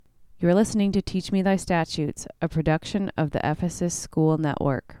You're listening to Teach Me Thy Statutes, a production of the Ephesus School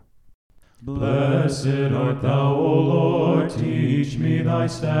Network. Blessed art thou, O Lord, teach me thy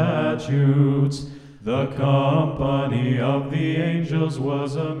statutes. The company of the angels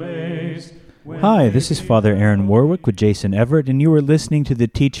was amazed. Hi, this is Father Aaron Warwick with Jason Everett, and you are listening to the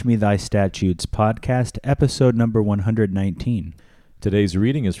Teach Me Thy Statutes podcast, episode number 119. Today's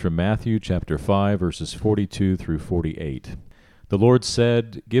reading is from Matthew chapter 5, verses 42 through 48. The Lord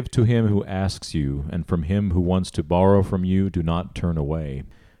said, "Give to him who asks you, and from him who wants to borrow from you do not turn away.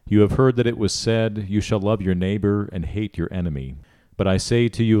 You have heard that it was said, 'You shall love your neighbor and hate your enemy.' But I say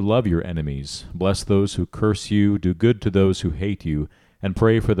to you, love your enemies, bless those who curse you, do good to those who hate you, and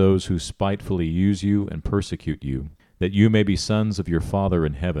pray for those who spitefully use you and persecute you, that you may be sons of your Father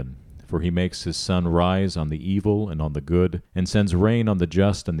in heaven. For he makes his sun rise on the evil and on the good, and sends rain on the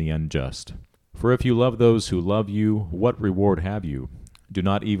just and the unjust. For if you love those who love you, what reward have you? Do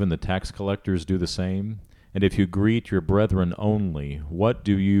not even the tax collectors do the same? And if you greet your brethren only, what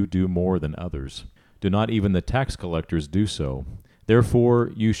do you do more than others? Do not even the tax collectors do so?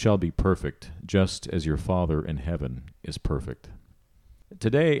 Therefore you shall be perfect, just as your Father in heaven is perfect."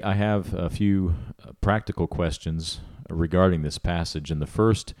 Today I have a few practical questions regarding this passage, and the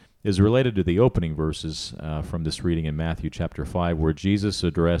first is related to the opening verses from this reading in Matthew chapter 5, where Jesus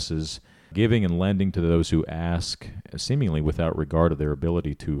addresses giving and lending to those who ask, seemingly without regard to their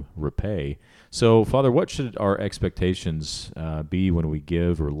ability to repay. So, Father, what should our expectations be when we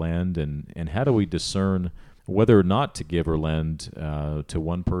give or lend, and how do we discern whether or not to give or lend to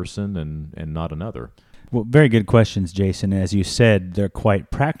one person and not another? Well, very good questions, Jason. As you said, they're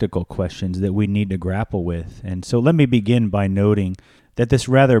quite practical questions that we need to grapple with. And so let me begin by noting that this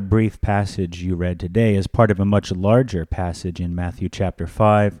rather brief passage you read today is part of a much larger passage in Matthew chapter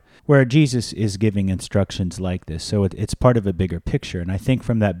 5, where Jesus is giving instructions like this. So it's part of a bigger picture. And I think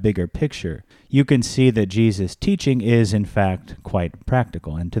from that bigger picture, you can see that Jesus' teaching is, in fact, quite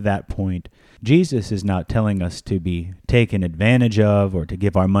practical. And to that point, Jesus is not telling us to be taken advantage of or to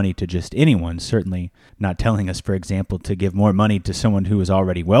give our money to just anyone, certainly not telling us, for example, to give more money to someone who is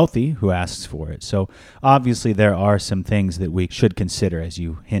already wealthy who asks for it. So obviously there are some things that we should consider, as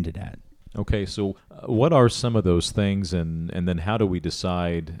you hinted at. Okay, so what are some of those things, and then how do we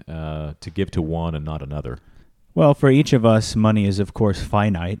decide to give to one and not another? Well, for each of us, money is, of course,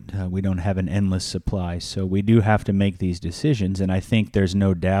 finite. We don't have an endless supply, so we do have to make these decisions, and I think there's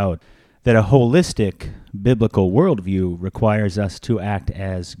no doubt that a holistic biblical worldview requires us to act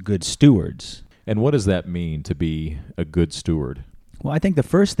as good stewards. And what does that mean, to be a good steward? Well, I think the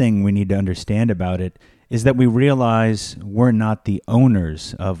first thing we need to understand about it is that we realize we're not the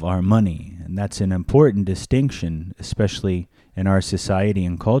owners of our money. And that's an important distinction, especially in our society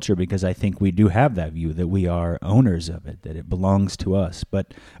and culture, because I think we do have that view that we are owners of it, that it belongs to us.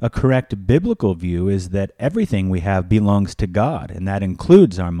 But a correct biblical view is that everything we have belongs to God, and that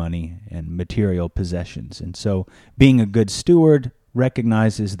includes our money and material possessions. And so being a good steward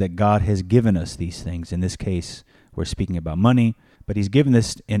recognizes that God has given us these things. In this case, we're speaking about money, but he's given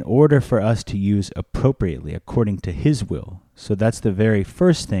this in order for us to use appropriately according to his will. So that's the very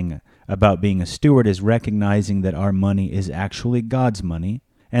first thing about being a steward, is recognizing that our money is actually God's money,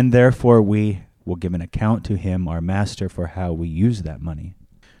 and therefore we will give an account to him, our master, for how we use that money.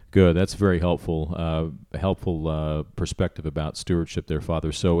 Good. That's very helpful perspective about stewardship there,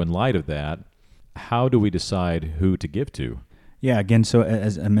 Father. So in light of that, how do we decide who to give to? Yeah, again, so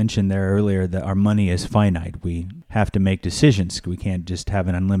as I mentioned there earlier, that our money is finite. We have to make decisions. We can't just have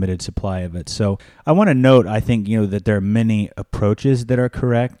an unlimited supply of it. So I want to note, I think, that there are many approaches that are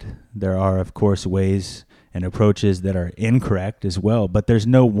correct. There are, of course, ways and approaches that are incorrect as well, but there's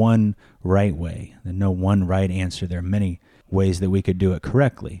no one right way. There's no one right answer. There are many ways that we could do it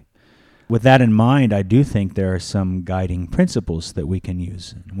correctly. With that in mind, I do think there are some guiding principles that we can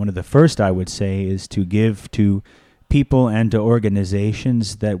use. One of the first, I would say, is to give to people and to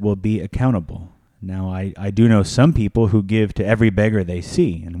organizations that will be accountable. Now, I do know some people who give to every beggar they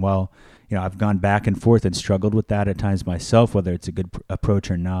see, and while I've gone back and forth and struggled with that at times myself, whether it's a good approach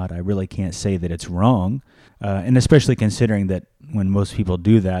or not, I really can't say that it's wrong, and especially considering that when most people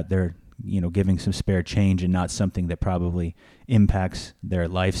do that, they're giving some spare change and not something that probably impacts their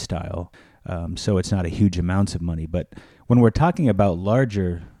lifestyle, so it's not a huge amounts of money. But when we're talking about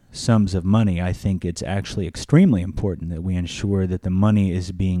larger sums of money, I think it's actually extremely important that we ensure that the money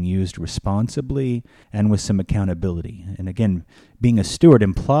is being used responsibly and with some accountability. And again, being a steward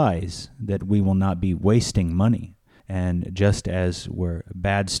implies that we will not be wasting money. And just as we're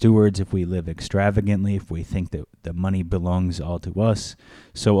bad stewards if we live extravagantly, if we think that the money belongs all to us,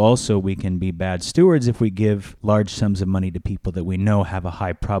 so also we can be bad stewards if we give large sums of money to people that we know have a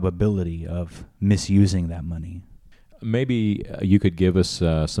high probability of misusing that money. Maybe you could give us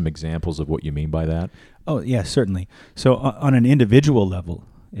some examples of what you mean by that. Oh, yeah, certainly. So on an individual level,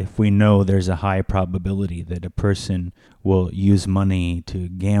 if we know there's a high probability that a person will use money to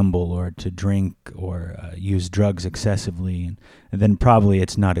gamble or to drink or use drugs excessively, and then probably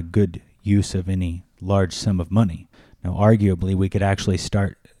it's not a good use of any large sum of money. Now, arguably, we could actually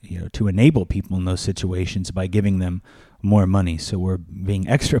start to enable people in those situations by giving them more money. So we're being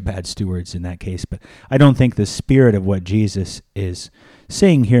extra bad stewards in that case. But I don't think the spirit of what Jesus is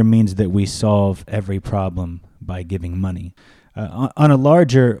saying here means that we solve every problem by giving money. On a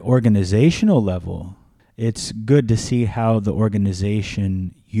larger organizational level, it's good to see how the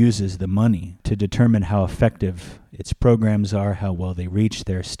organization uses the money to determine how effective its programs are, how well they reach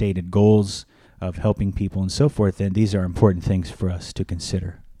their stated goals of helping people and so forth. And these are important things for us to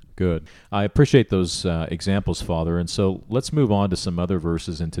consider. Good. I appreciate those examples, Father. And so let's move on to some other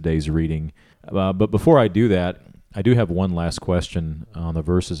verses in today's reading. But before I do that, I do have one last question on the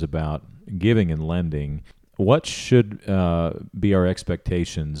verses about giving and lending. What should be our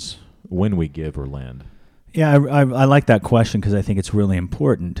expectations when we give or lend? Yeah, I like that question because I think it's really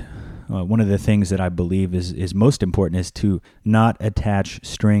important. One of the things that I believe is most important is to not attach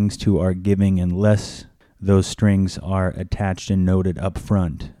strings to our giving unless those strings are attached and noted up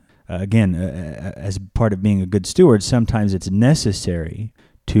front. Again, as part of being a good steward, sometimes it's necessary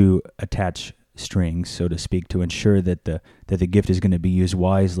to attach strings, so to speak, to ensure that the gift is going to be used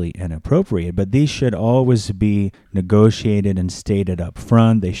wisely and appropriate. But these should always be negotiated and stated up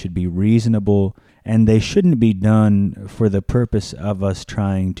front. They should be reasonable, and they shouldn't be done for the purpose of us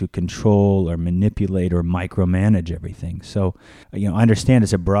trying to control or manipulate or micromanage everything. So, I understand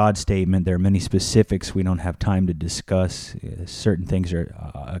it's a broad statement. There are many specifics we don't have time to discuss. Certain things are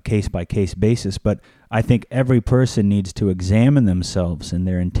a case-by-case basis, but I think every person needs to examine themselves and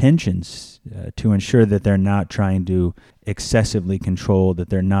their intentions to ensure that they're not trying to excessively control, that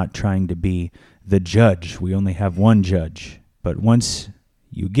they're not trying to be the judge. We only have one judge. But once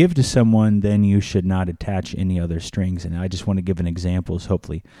you give to someone, then you should not attach any other strings. And I just want to give an example,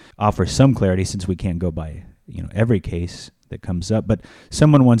 hopefully offer some clarity since we can't go by every case that comes up. But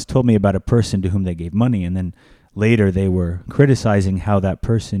someone once told me about a person to whom they gave money, and then later they were criticizing how that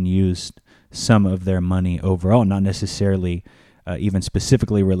person used some of their money overall, not necessarily even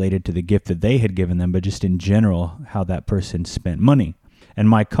specifically related to the gift that they had given them, but just in general how that person spent money. And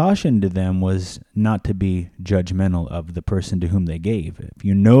my caution to them was not to be judgmental of the person to whom they gave. If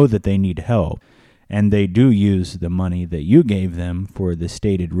you know that they need help and they do use the money that you gave them for the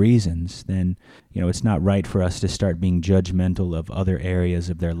stated reasons, then it's not right for us to start being judgmental of other areas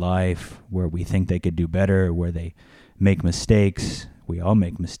of their life where we think they could do better, where they make mistakes. We all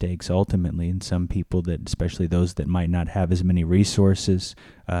make mistakes ultimately, and some people, that, especially those that might not have as many resources,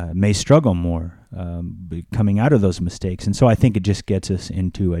 may struggle more coming out of those mistakes. And so I think it just gets us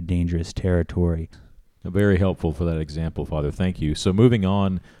into a dangerous territory. Very helpful for that example, Father. Thank you. So moving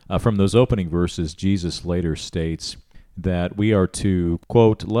on from those opening verses, Jesus later states that we are to,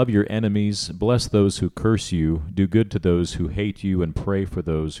 quote, love your enemies, bless those who curse you, do good to those who hate you, and pray for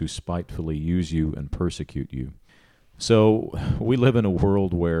those who spitefully use you and persecute you. So we live in a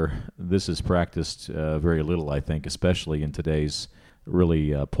world where this is practiced very little, I think, especially in today's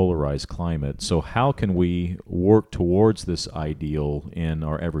really polarized climate. So how can we work towards this ideal in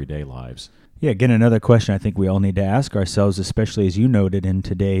our everyday lives? Yeah, again, another question I think we all need to ask ourselves, especially as you noted in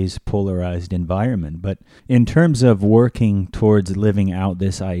today's polarized environment. But in terms of working towards living out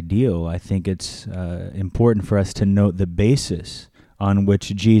this ideal, I think it's important for us to note the basis on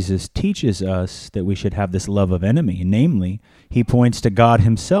which Jesus teaches us that we should have this love of enemy. Namely, he points to God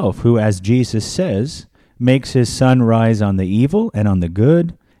himself, who, as Jesus says, makes his sun rise on the evil and on the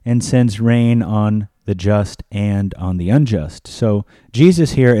good, and sends rain on the just and on the unjust. So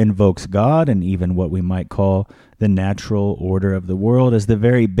Jesus here invokes God and even what we might call the natural order of the world as the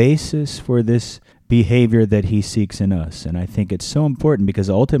very basis for this behavior that he seeks in us. And I think it's so important because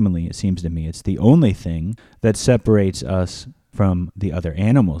ultimately, it seems to me, it's the only thing that separates us from the other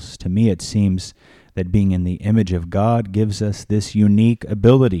animals. To me, it seems that being in the image of God gives us this unique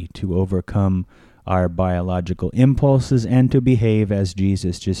ability to overcome our biological impulses and to behave, as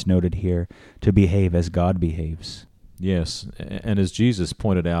Jesus just noted here, to behave as God behaves. Yes, and as Jesus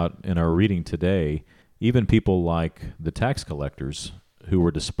pointed out in our reading today, even people like the tax collectors who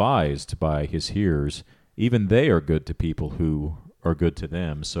were despised by his hearers, even they are good to people who are good to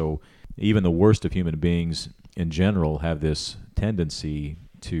them. So even the worst of human beings in general have this tendency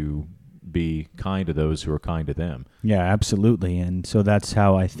to be kind to those who are kind to them. Yeah, absolutely. And so that's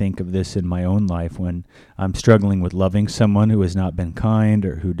how I think of this in my own life when I'm struggling with loving someone who has not been kind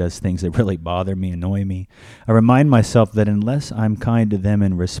or who does things that really bother me, annoy me. I remind myself that unless I'm kind to them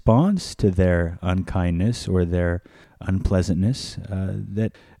in response to their unkindness or their unpleasantness,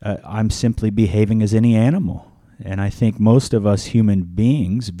 that I'm simply behaving as any animal. And I think most of us human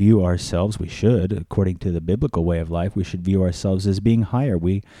beings view ourselves, we should, according to the biblical way of life, we should view ourselves as being higher.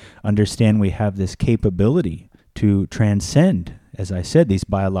 We understand we have this capability to transcend, as I said, these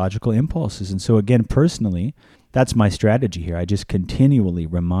biological impulses. And so again, personally, that's my strategy here. I just continually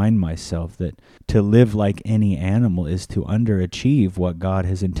remind myself that to live like any animal is to underachieve what God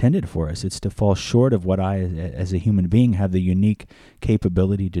has intended for us. It's to fall short of what I, as a human being, have the unique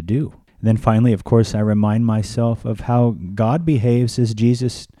capability to do. Then finally, of course, I remind myself of how God behaves as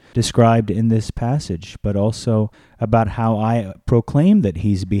Jesus described in this passage, but also about how I proclaim that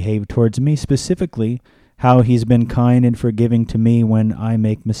he's behaved towards me, specifically how he's been kind and forgiving to me when I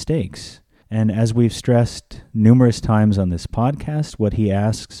make mistakes. And as we've stressed numerous times on this podcast, what he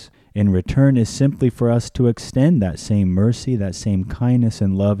asks in return is simply for us to extend that same mercy, that same kindness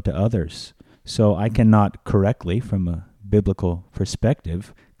and love to others. So I cannot correctly, from a biblical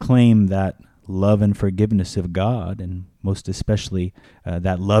perspective, claim that love and forgiveness of God, and most especially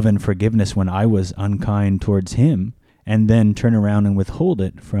that love and forgiveness when I was unkind towards him, and then turn around and withhold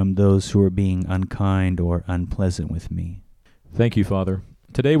it from those who are being unkind or unpleasant with me. Thank you, Father.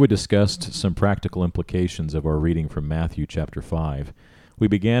 Today we discussed some practical implications of our reading from Matthew chapter 5. We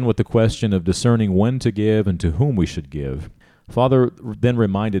began with the question of discerning when to give and to whom we should give. Father then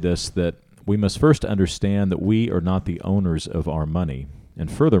reminded us that we must first understand that we are not the owners of our money. And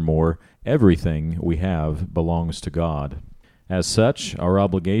furthermore, everything we have belongs to God. As such, our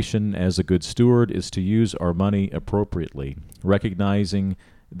obligation as a good steward is to use our money appropriately, recognizing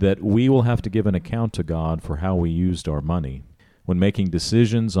that we will have to give an account to God for how we used our money. When making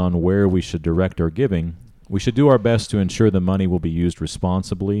decisions on where we should direct our giving, we should do our best to ensure the money will be used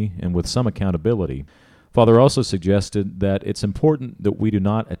responsibly and with some accountability. Father also suggested that it's important that we do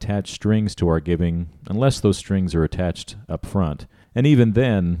not attach strings to our giving unless those strings are attached up front. And even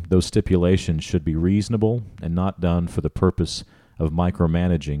then, those stipulations should be reasonable and not done for the purpose of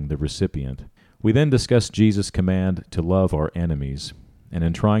micromanaging the recipient. We then discussed Jesus' command to love our enemies. And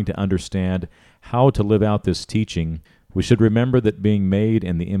in trying to understand how to live out this teaching, we should remember that being made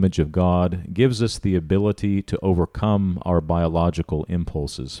in the image of God gives us the ability to overcome our biological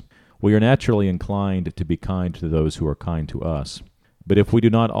impulses. We are naturally inclined to be kind to those who are kind to us. But if we do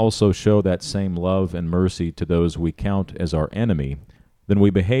not also show that same love and mercy to those we count as our enemy, then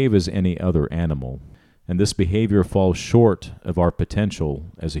we behave as any other animal. And this behavior falls short of our potential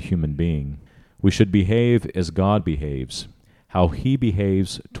as a human being. We should behave as God behaves, how he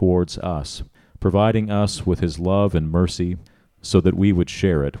behaves towards us, providing us with his love and mercy so that we would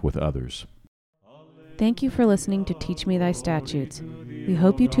share it with others. Thank you for listening to Teach Me Thy Statutes. We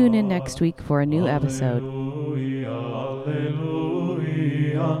hope you tune in next week for a new episode.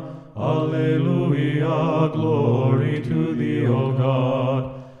 Alleluia, alleluia, glory to thee, O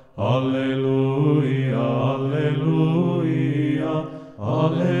God. Alleluia, alleluia,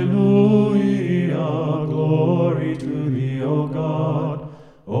 alleluia, glory to thee, O God.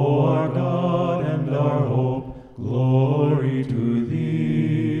 O our God and our